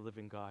sons of the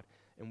living God.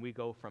 And we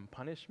go from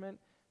punishment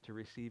to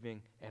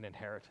receiving an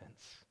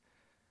inheritance.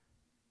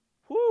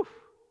 Whew!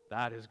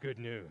 That is good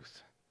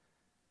news.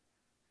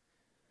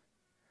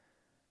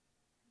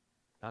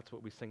 That's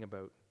what we sing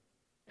about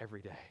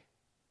every day.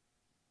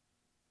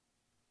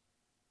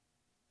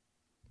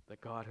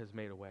 That God has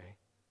made a way.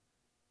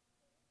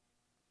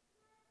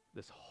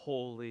 This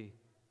holy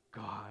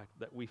God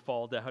that we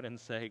fall down and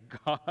say,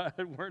 God,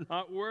 we're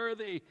not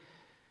worthy.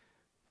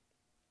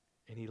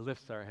 And he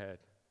lifts our head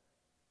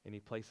and he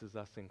places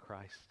us in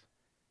Christ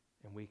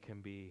and we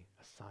can be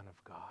a son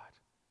of God.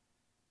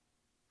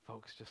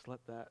 Folks, just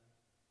let that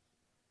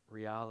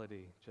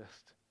reality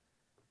just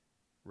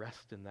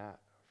rest in that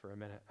for a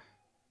minute.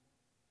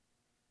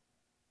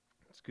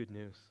 It's good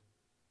news.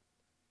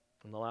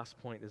 And the last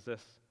point is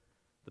this,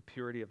 the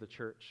purity of the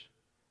church,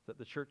 that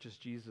the church is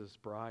Jesus'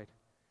 bride.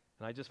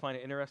 And I just find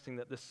it interesting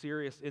that this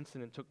serious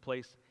incident took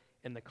place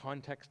in the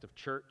context of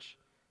church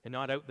and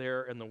not out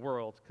there in the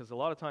world, because a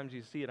lot of times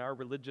you see in our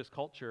religious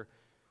culture,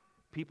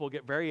 people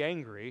get very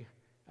angry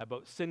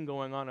about sin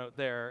going on out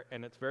there,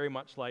 and it's very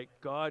much like,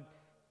 God,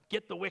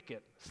 get the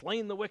wicked,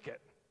 slain the wicked.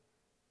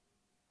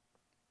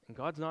 And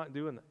God's not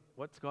doing that.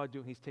 What's God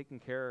doing? He's taking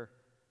care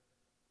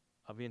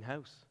of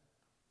in-house,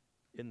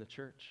 in the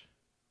church.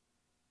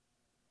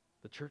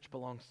 The church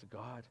belongs to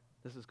God.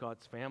 This is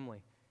God's family.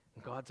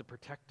 And God's a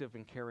protective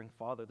and caring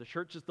father. The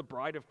church is the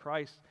bride of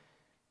Christ.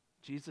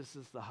 Jesus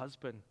is the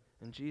husband.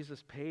 And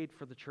Jesus paid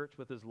for the church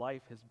with his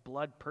life. His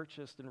blood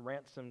purchased and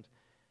ransomed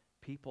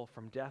people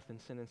from death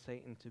and sin and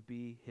Satan to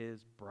be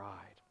his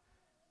bride.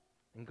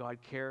 And God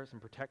cares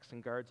and protects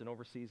and guards and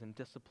oversees and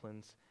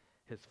disciplines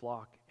his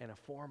flock. And a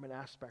form and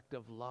aspect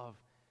of love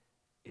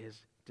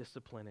is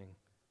disciplining.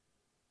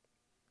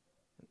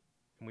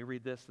 And we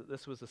read this, that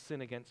this was a sin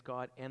against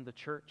God and the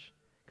church.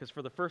 Because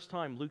for the first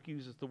time, Luke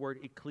uses the word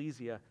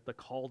ecclesia, the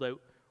called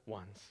out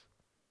ones.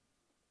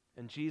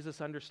 And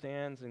Jesus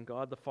understands, and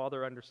God the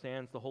Father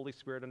understands, the Holy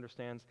Spirit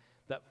understands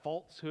that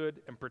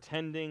falsehood and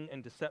pretending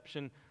and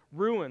deception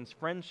ruins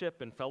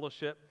friendship and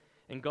fellowship.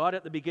 And God,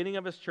 at the beginning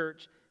of his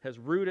church, has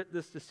rooted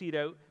this deceit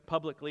out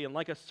publicly. And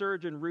like a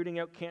surgeon rooting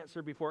out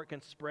cancer before it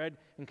can spread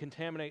and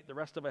contaminate the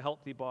rest of a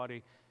healthy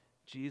body,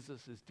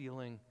 Jesus is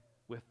dealing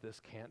with this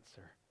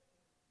cancer.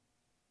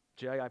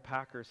 J.I.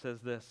 Packer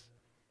says this: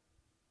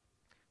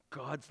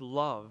 God's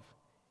love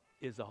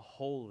is a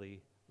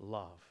holy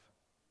love.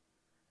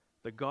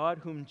 The God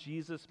whom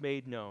Jesus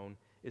made known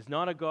is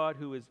not a God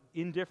who is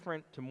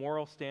indifferent to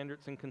moral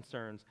standards and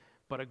concerns,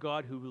 but a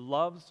God who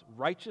loves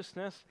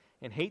righteousness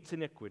and hates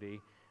iniquity,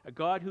 a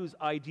God whose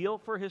ideal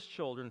for his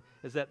children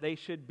is that they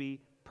should be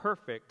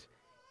perfect,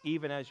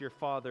 even as your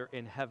Father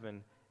in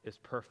heaven is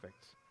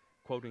perfect.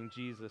 Quoting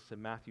Jesus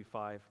in Matthew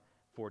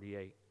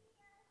 5:48.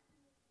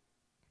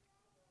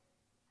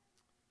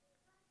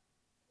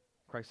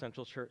 Christ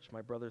Central Church,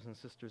 my brothers and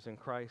sisters in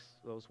Christ,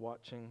 those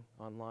watching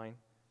online,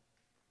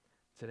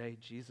 today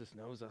Jesus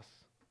knows us.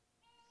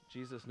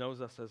 Jesus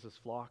knows us as his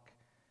flock,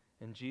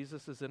 and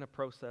Jesus is in a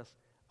process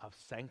of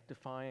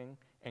sanctifying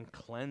and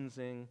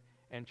cleansing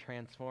and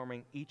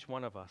transforming each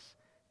one of us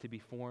to be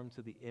formed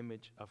to the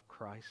image of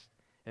Christ.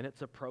 And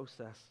it's a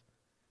process.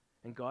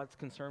 And God's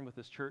concerned with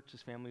his church,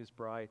 his family, his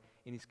bride,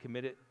 and he's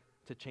committed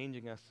to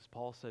changing us, as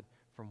Paul said,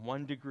 from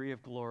one degree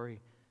of glory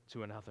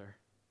to another.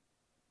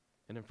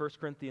 And in 1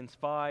 Corinthians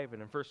 5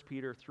 and in 1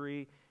 Peter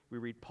 3, we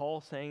read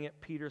Paul saying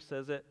it, Peter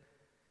says it,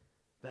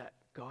 that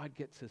God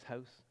gets his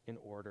house in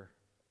order.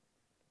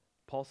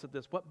 Paul said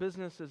this: what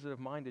business is it of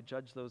mine to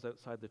judge those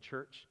outside the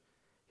church?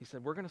 He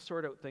said, we're going to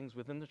sort out things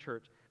within the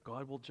church.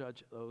 God will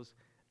judge those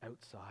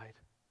outside.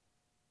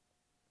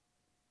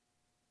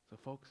 So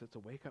folks, it's a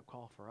wake-up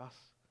call for us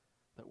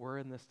that we're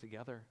in this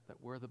together, that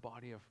we're the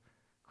body of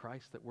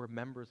Christ, that we're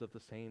members of the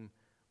same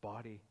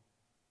body,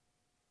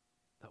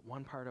 that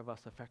one part of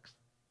us affects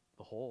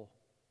the whole,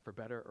 for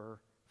better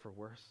or for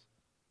worse.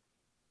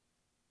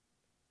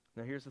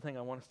 Now here's the thing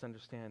I want us to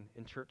understand.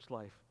 In church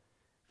life,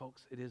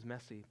 folks, it is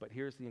messy, but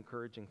here's the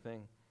encouraging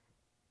thing.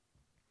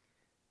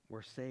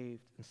 We're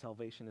saved, and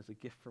salvation is a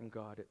gift from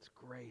God. It's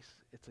grace.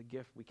 It's a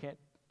gift. We can't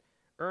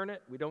earn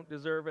it. We don't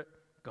deserve it.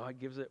 God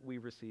gives it. We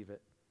receive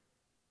it.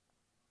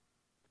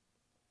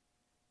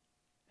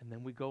 And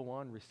then we go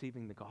on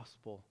receiving the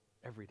gospel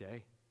every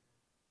day.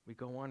 We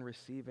go on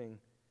receiving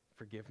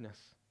forgiveness.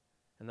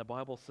 And the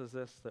Bible says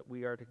this, that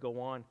we are to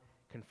go on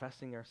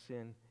confessing our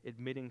sin,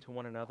 admitting to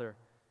one another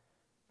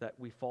that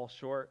we fall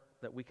short,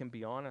 that we can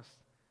be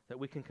honest, that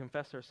we can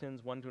confess our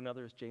sins one to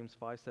another, as James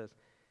 5 says.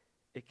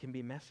 It can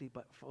be messy,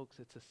 but folks,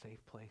 it's a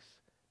safe place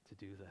to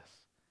do this.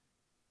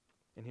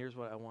 And here's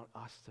what I want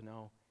us to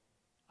know.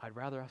 I'd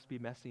rather us be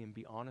messy and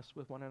be honest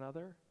with one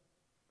another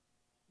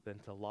than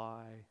to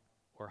lie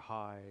or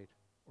hide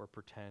or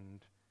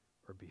pretend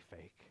or be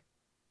fake.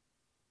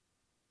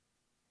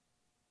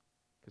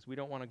 Because we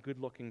don't want a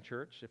good-looking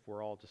church if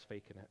we're all just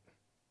faking it.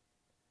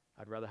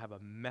 I'd rather have a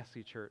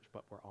messy church,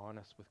 but we're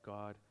honest with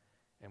God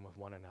and with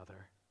one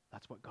another.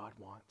 That's what God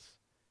wants.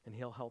 And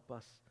he'll help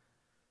us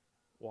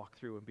walk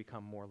through and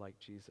become more like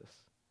Jesus.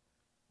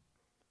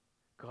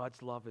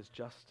 God's love is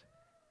just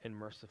and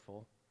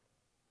merciful.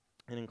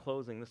 And in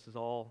closing, this is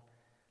all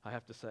I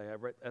have to say.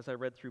 As I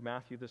read through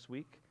Matthew this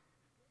week,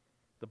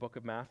 the book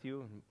of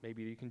Matthew, and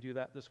maybe you can do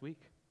that this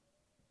week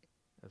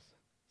as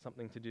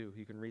something to do.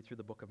 You can read through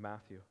the book of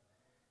Matthew.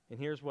 And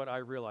here's what I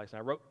realized.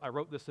 And I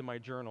wrote this in my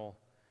journal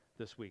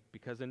this week,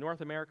 because in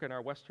North America, in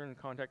our Western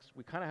context,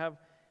 we kind of have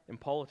in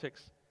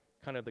politics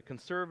kind of the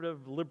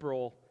conservative,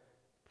 liberal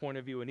point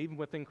of view, and even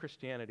within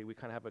Christianity, we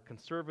kind of have a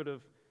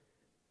conservative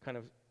kind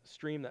of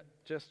stream that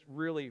just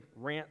really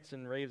rants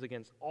and raves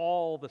against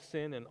all the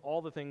sin and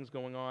all the things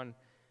going on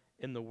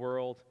in the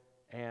world,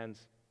 and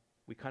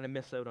we kind of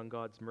miss out on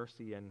God's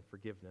mercy and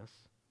forgiveness.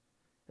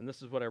 And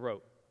this is what I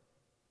wrote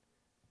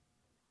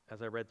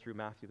as I read through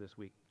Matthew this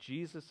week.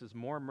 Jesus is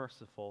more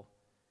merciful,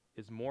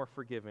 is more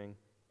forgiving,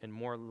 and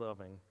more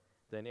loving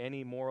than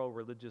any moral,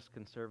 religious,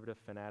 conservative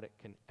fanatic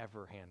can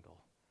ever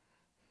handle.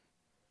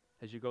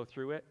 As you go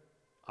through it,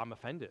 I'm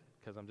offended,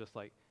 because I'm just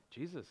like,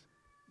 Jesus,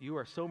 you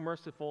are so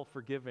merciful,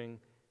 forgiving,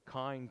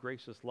 kind,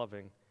 gracious,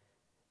 loving.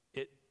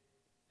 It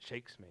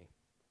shakes me.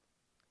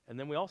 And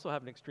then we also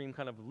have an extreme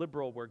kind of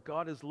liberal where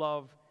God is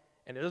love,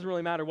 and it doesn't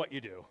really matter what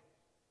you do.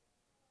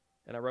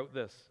 And I wrote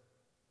this: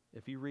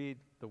 if you read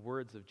the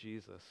words of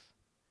Jesus,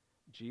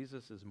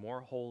 Jesus is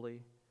more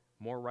holy,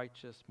 more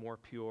righteous, more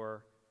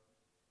pure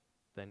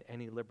than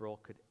any liberal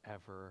could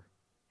ever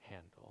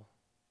handle.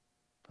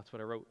 That's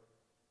what I wrote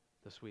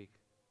this week.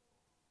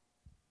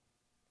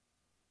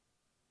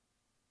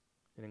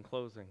 And in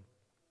closing,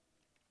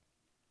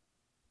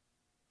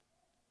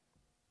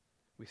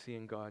 we see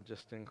in God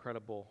just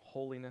incredible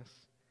holiness,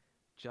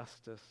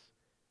 justice,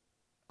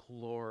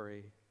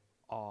 glory,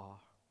 awe.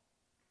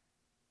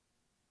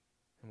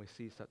 And we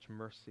see such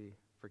mercy,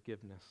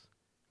 forgiveness,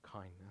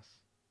 kindness.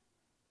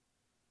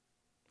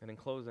 And in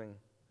closing,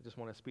 I just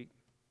want to speak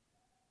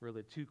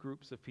really two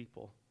groups of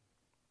people.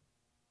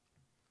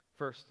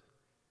 First,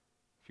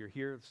 if you're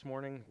here this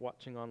morning,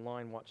 watching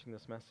online, watching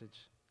this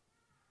message,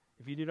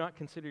 if you do not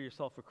consider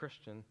yourself a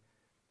Christian,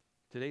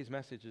 Today's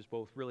message is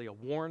both really a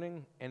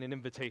warning and an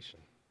invitation.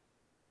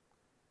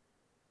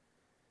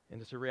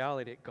 And it's a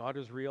reality that God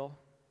is real,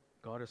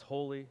 God is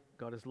holy,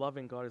 God is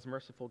loving, God is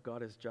merciful,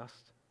 God is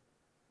just.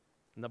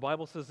 And the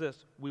Bible says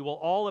this: we will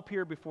all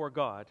appear before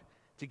God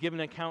to give an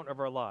account of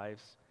our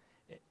lives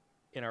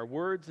in our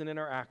words and in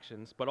our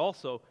actions, but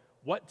also,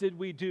 what did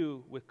we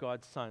do with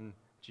God's Son,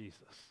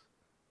 Jesus?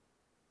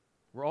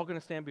 We're all going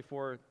to stand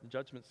before the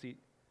judgment seat,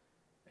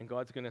 and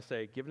God's going to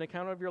say, give an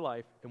account of your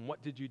life, and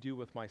what did you do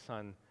with my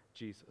Son,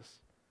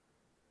 Jesus?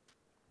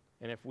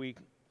 And if we,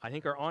 I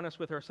think, are honest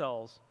with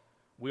ourselves,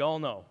 we all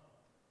know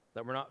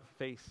that we're not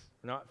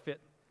fit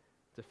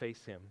to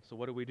face him. So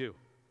what do?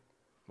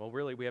 Well,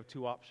 really, we have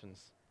two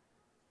options.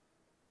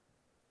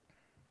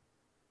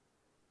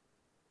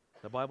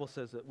 The Bible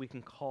says that we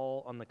can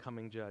call on the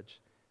coming judge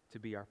to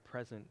be our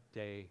present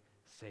day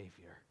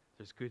Savior.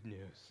 There's good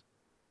news.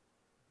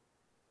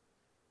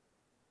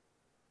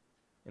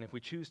 And if we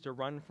choose to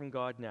run from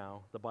God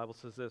now, the Bible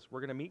says this: we're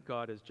going to meet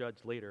God as judge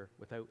later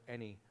without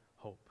any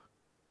hope.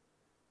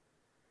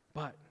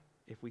 But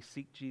if we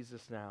seek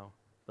Jesus now,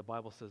 the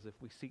Bible says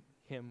if we seek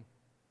him,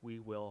 we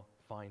will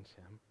find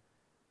him.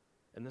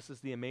 And this is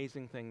the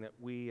amazing thing that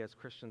we as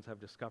Christians have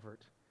discovered.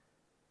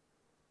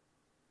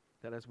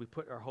 That as we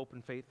put our hope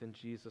and faith in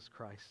Jesus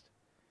Christ,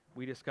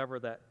 we discover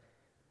that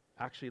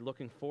actually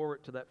looking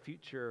forward to that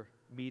future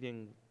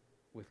meeting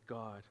with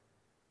God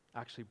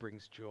actually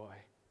brings joy.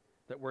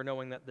 That we're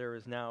knowing that there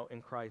is now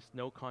in Christ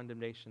no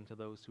condemnation to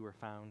those who are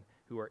found,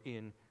 who are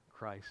in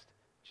Christ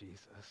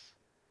Jesus.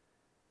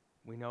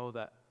 We know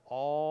that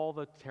all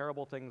the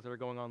terrible things that are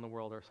going on in the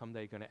world are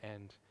someday going to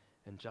end,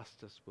 and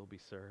justice will be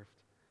served.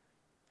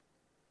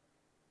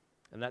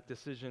 And that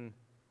decision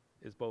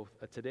is both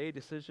a today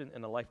decision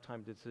and a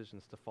lifetime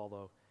decision to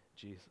follow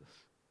Jesus.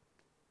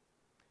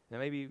 Now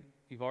maybe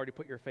you've already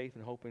put your faith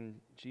and hope in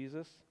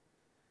Jesus.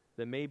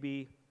 Then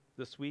maybe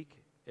this week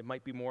it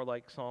might be more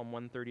like Psalm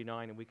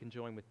 139, and we can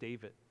join with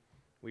David.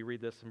 We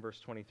read this in verse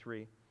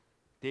 23.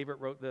 David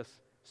wrote this: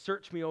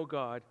 "Search me, O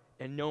God,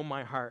 and know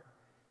my heart.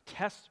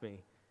 Test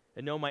me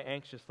and know my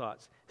anxious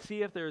thoughts.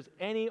 See if there is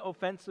any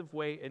offensive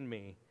way in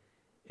me,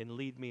 and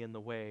lead me in the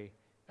way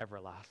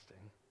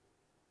everlasting."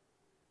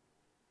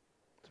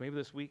 So maybe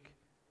this week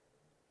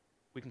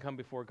we can come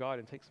before God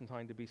and take some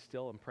time to be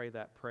still and pray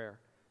that prayer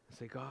and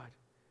say, God,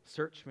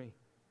 search me,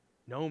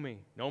 know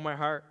my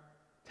heart,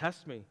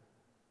 test me,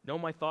 know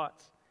my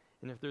thoughts.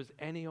 And if there's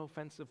any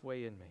offensive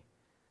way in me,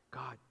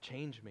 God,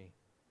 change me,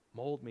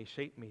 mold me,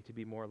 shape me to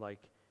be more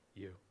like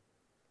you.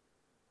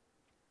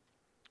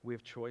 We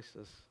have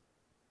choices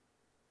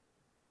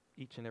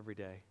each and every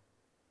day.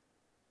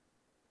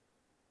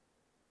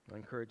 I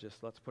encourage us,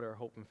 let's put our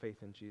hope and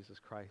faith in Jesus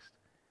Christ,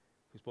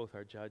 who's both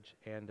our judge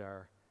and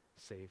our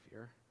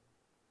Savior.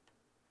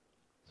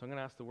 So I'm going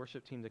to ask the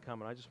worship team to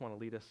come, and I just want to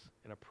lead us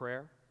in a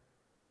prayer.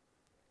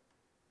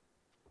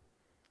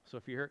 So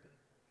if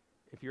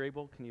you're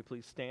able, can you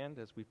please stand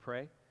as we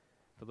pray?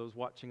 For those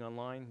watching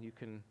online, you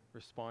can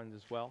respond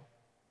as well.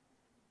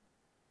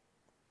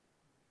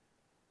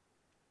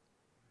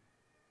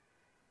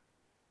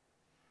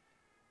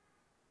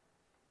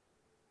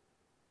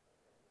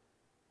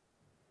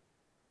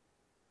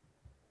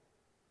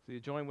 So you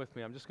join with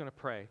me. I'm just going to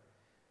pray.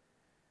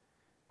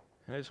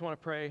 And I just want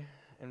to pray,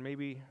 and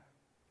maybe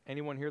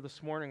anyone here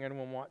this morning,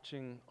 anyone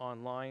watching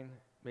online,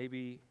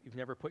 maybe you've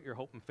never put your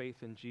hope and faith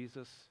in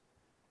Jesus,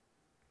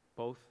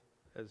 both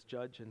as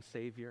judge and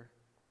Savior.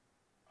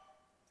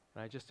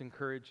 And I just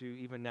encourage you,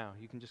 even now,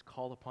 you can just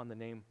call upon the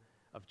name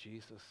of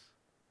Jesus.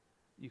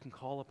 You can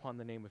call upon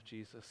the name of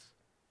Jesus.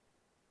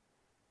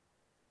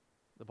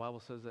 The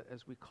Bible says that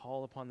as we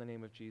call upon the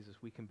name of Jesus,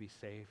 we can be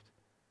saved.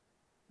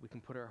 We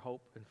can put our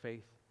hope and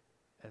faith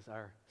as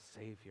our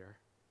Savior.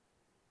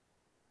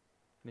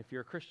 And if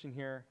you're a Christian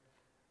here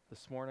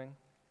this morning,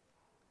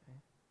 okay,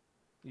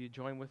 you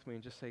join with me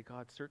and just say,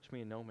 God, search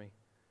me and know me.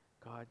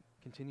 God,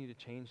 continue to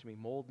change me,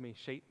 mold me,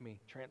 shape me,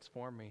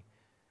 transform me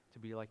to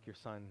be like your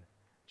Son,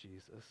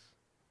 Jesus.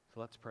 So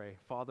let's pray.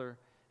 Father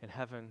in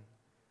heaven,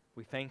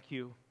 we thank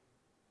you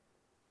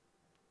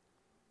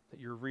that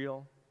you're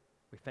real.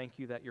 We thank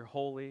you that you're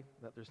holy,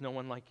 that there's no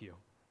one like you.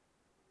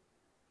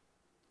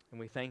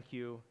 And we thank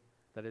you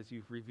that as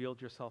you've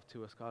revealed yourself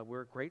to us, God,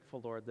 we're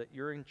grateful, Lord, that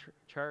you're in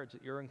charge,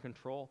 that you're in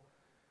control,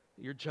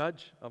 that you're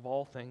judge of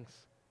all things.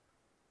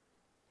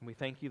 And we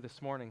thank you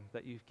this morning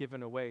that you've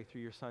given away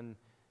through your Son,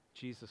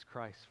 Jesus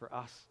Christ, for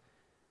us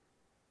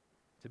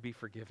to be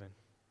forgiven,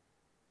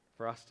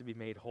 for us to be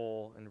made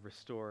whole and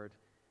restored,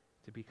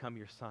 to become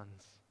your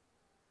sons.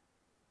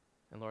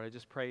 And Lord, I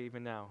just pray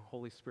even now,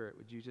 Holy Spirit,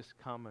 would you just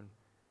come and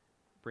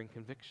bring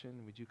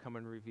conviction? Would you come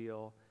and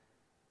reveal?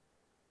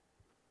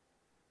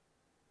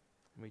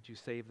 And would you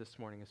save this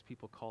morning as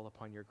people call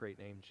upon your great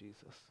name,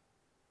 Jesus?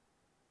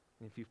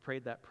 And if you've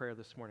prayed that prayer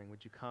this morning,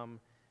 would you come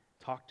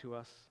talk to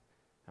us,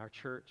 our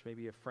church,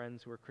 maybe you have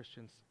friends who are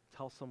Christians,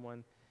 tell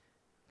someone,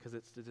 because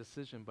it's the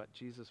decision, but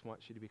Jesus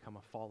wants you to become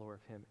a follower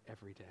of him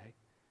every day.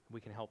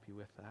 We can help you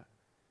with that.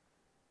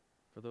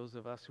 For those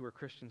of us who are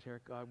Christians here,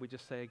 God, we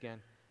just say again,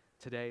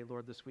 today,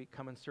 Lord, this week,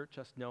 come and search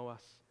us, know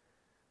us.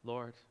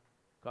 Lord,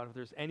 God, if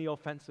there's any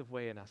offensive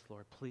way in us,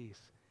 Lord, please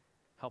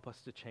help us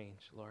to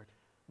change, Lord.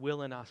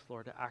 Will in us,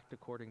 Lord, to act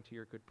according to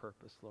your good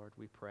purpose, Lord,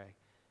 we pray.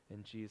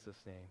 In Jesus'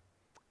 name,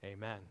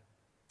 amen.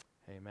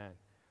 Amen.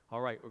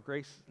 All right, well,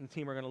 Grace and the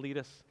team are going to lead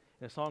us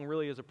in a song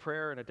really as a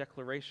prayer and a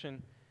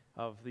declaration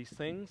of these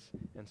things.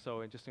 And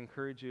so I just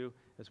encourage you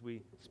as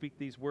we speak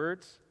these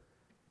words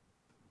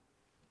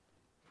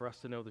for us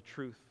to know the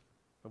truth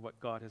of what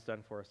God has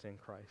done for us in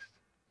Christ.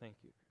 Thank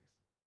you.